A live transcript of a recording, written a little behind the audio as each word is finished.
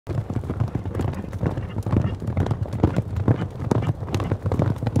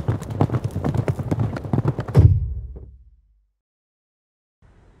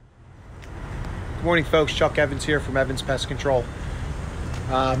morning, folks. Chuck Evans here from Evans Pest Control.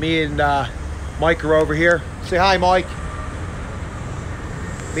 Me and Mike are over here. Say hi, Mike.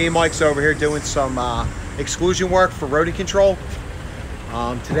 Me and Mike's over here doing some exclusion work for rodent control.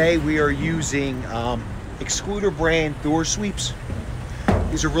 Today we are using Excluder brand door sweeps.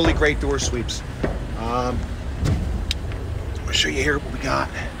 These are really great door sweeps. I'm gonna show you here what we got.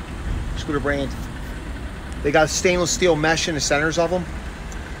 Excluder brand. They got stainless steel mesh in the centers of them,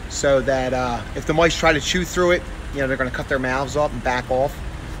 so that if the mice try to chew through it, they're going to cut their mouths up and back off.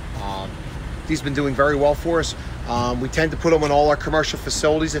 These have been doing very well for us. We tend to put them in all our commercial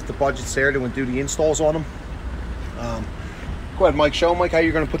facilities if the budget's there to do the installs on them. Go ahead, Mike. Show them, Mike, how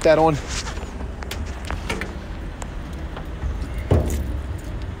you're going to put that on.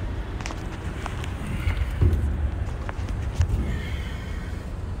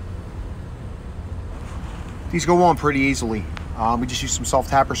 These go on pretty easily. We just use some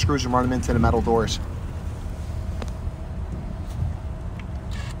self-tapper screws and run them into the metal doors.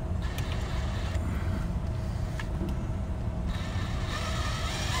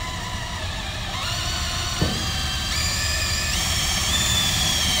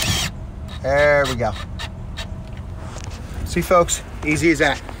 There we go. See, folks, easy as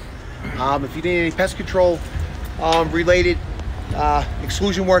that. If you need any pest control related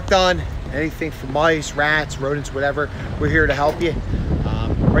exclusion work done, anything for mice, rats, rodents, whatever, we're here to help you.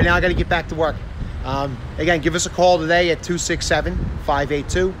 Right now I got to get back to work. Again, give us a call today at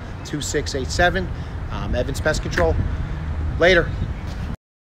 267-582-2687. Evans Pest Control. Later.